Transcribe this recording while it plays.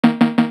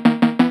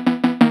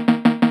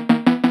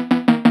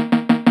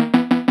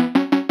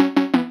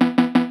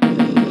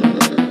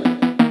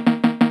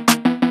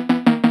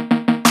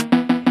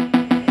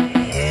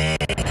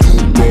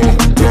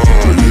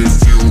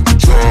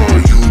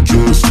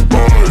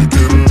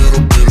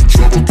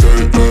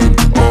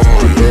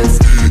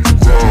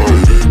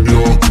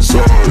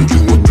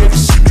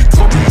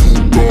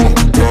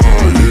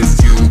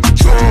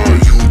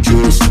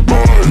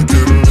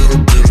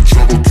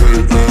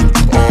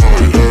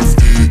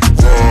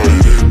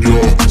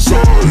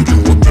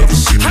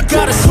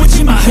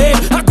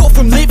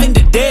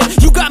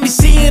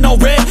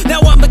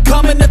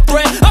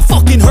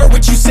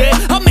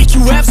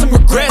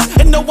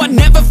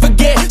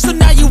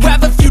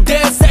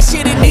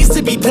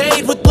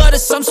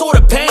just some sort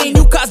of pain.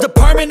 You caused a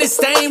permanent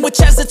stain, which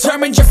has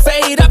determined your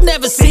fate. I've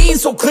never seen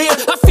so clear,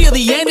 I feel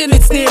the end and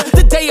it's near.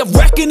 The day of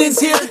reckoning's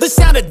here, the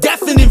sound of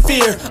deafening fear.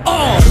 You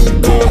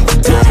gon'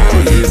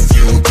 die if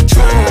you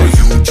try,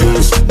 you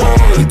just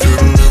might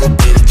get a little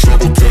bit of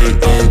trouble,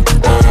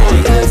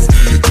 K-N-I-F-E,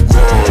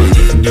 right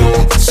in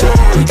your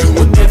side, you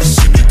would never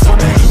see me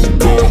coming. You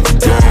gon'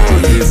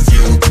 die if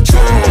you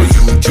try,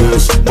 you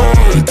just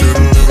might get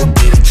a little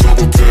bit of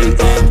trouble,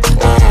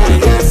 K-N-I-F-E,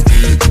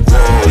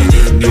 right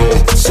in your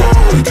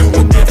side, you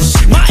would never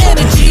see me My coming.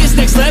 energy is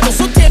next level,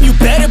 so damn you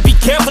better be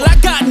careful. I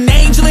got an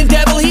angel and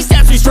devil, he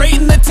stabs me straight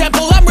in the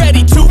temple. I'm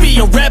ready to be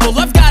a rebel,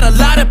 I've got a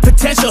lot of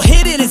potential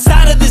hidden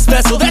inside of this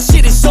vessel. That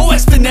shit is so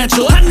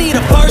exponential. I need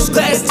a first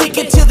class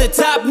ticket to the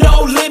top,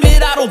 no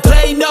limit. I don't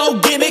play no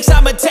gimmicks,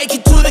 I'ma take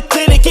you to the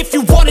clinic. If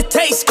you want a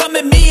taste, come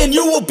at me and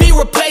you will be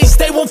replaced.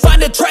 They won't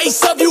find a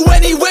trace of you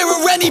anywhere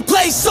or any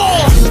place. You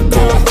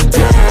gon'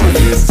 die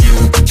if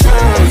you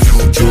try,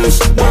 you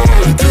just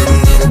might get a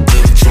little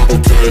bit of trouble,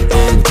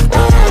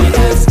 K-N-I-F-E,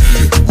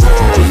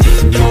 right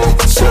in your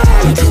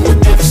side, you would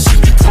never see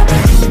me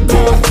coming. You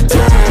gon'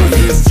 die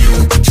if you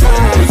try,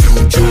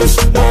 you just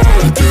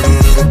might get a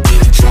little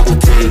bit of trouble,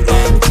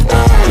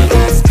 K-N-I-F-E,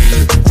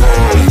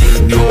 right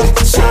in your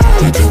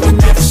side, you would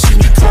never see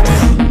me coming.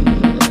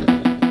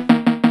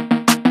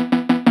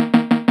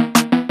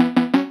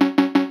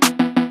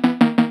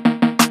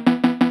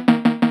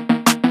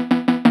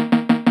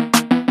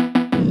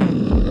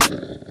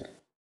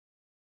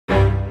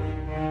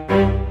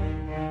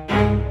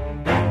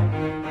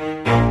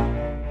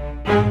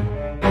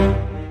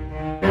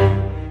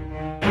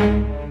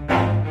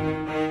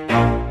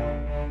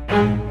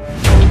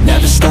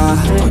 Never stop,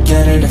 I'll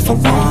get it if I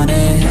want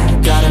it.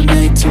 Gotta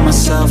make to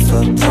myself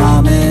a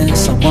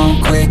promise. I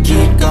won't quit,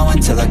 keep going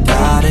till I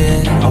got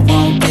it. I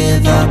won't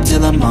give up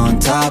till I'm on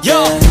top.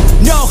 Yo, yeah.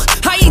 no,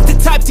 I ain't the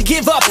type to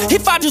give up.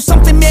 If I do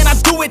something, man, I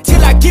do it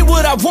till I get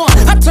what I want.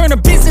 I turn a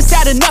business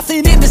out of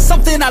nothing into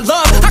something I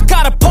love. I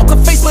got a poker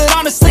face, but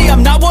honestly,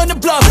 I'm not one to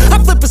bluff. I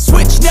flip a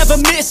switch, never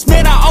miss,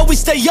 man, I always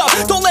stay up.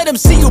 Don't let them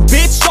see you,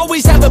 bitch,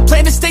 always have a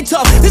plan to stay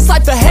tough. This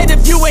life ahead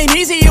of you ain't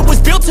easy, it was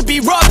built to be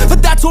rough.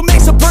 But that's what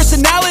makes a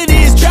personality,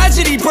 is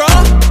tragedy, bruh.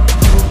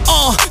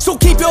 So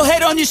keep your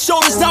head on your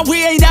shoulders. Now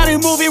we ain't out here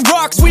moving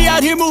rocks, we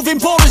out here moving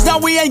boulders. Now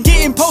we ain't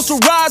getting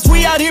posterized,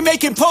 we out here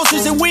making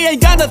posters. And we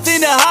ain't got nothing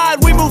to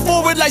hide, we move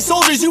forward like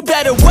soldiers. You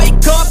better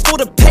wake up for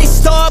the pay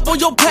stub, or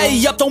you'll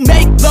pay up. Don't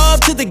make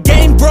love to the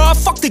game, bruh,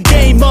 fuck the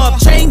game up.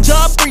 Change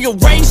up,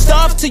 rearrange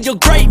stuff to your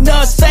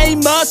greatness.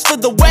 Famous for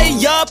the way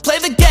up, play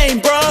the game,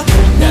 bruh.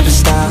 Never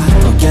stop,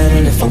 I'll get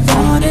it if I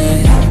want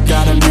it.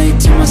 Gotta make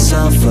to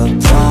myself a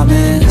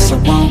promise. I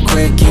won't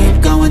quit,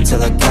 keep going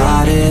till I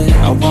got it.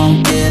 I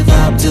won't give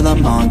up till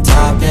I'm on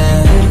top,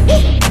 yeah.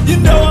 You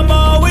know I'm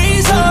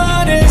always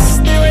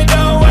honest, there ain't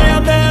no way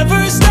I'm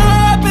ever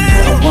stopping.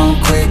 I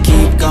won't quit,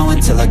 keep going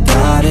till I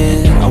got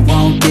it. I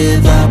won't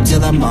give up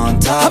till I'm on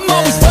top, I'm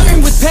always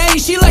flirting with pain,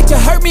 she like to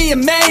hurt me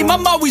and maim.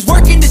 I'm always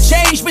working to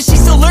change, but she's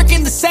still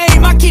lurking the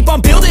same. I keep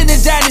on building a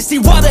dynasty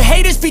while the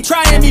haters be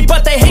trying me.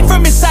 But they hate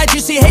from inside, you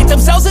see, hate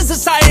themselves in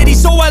society.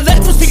 So I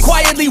let them speak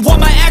quietly while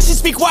my actions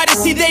speak wider.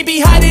 See, they be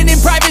hiding in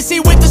privacy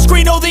with the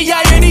screen, oh the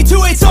irony.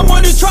 To hate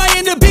someone who's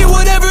trying to be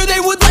whatever they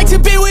would like to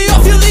be. We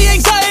all feel the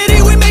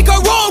anxiety, we make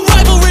our own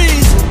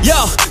rivalries.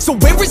 Yo, so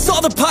where is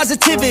all the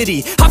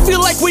positivity? I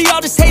feel like we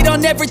all just hate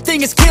on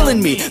everything, it's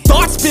killing me.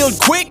 Thoughts build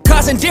quick,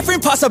 causing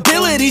different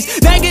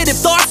possibilities. Negative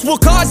thoughts will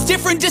cause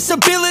different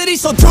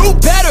disabilities. So do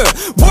better,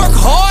 work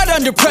hard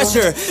under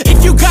pressure.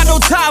 If you got no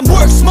time,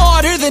 work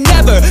smarter than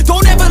ever.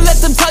 Don't ever let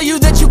them tell you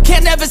that you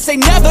can't never say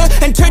never.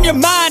 And turn your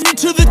mind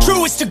into the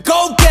truest of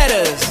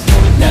go-getters.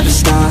 Never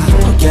stop,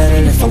 I'll get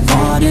it if I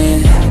want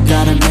it.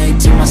 Gotta make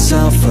to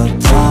myself a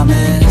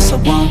promise. I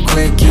won't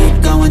quit,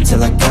 keep going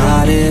till I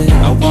got it.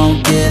 I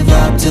won't give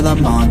up till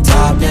I'm on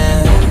top,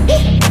 yeah.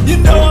 You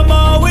know I'm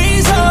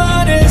always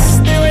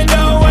honest, there ain't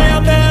no way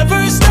I'm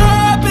ever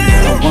stopping.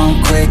 I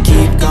won't quit,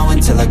 keep going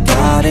till I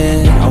got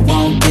it. I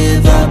won't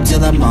give up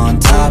till I'm on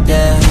top,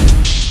 yeah.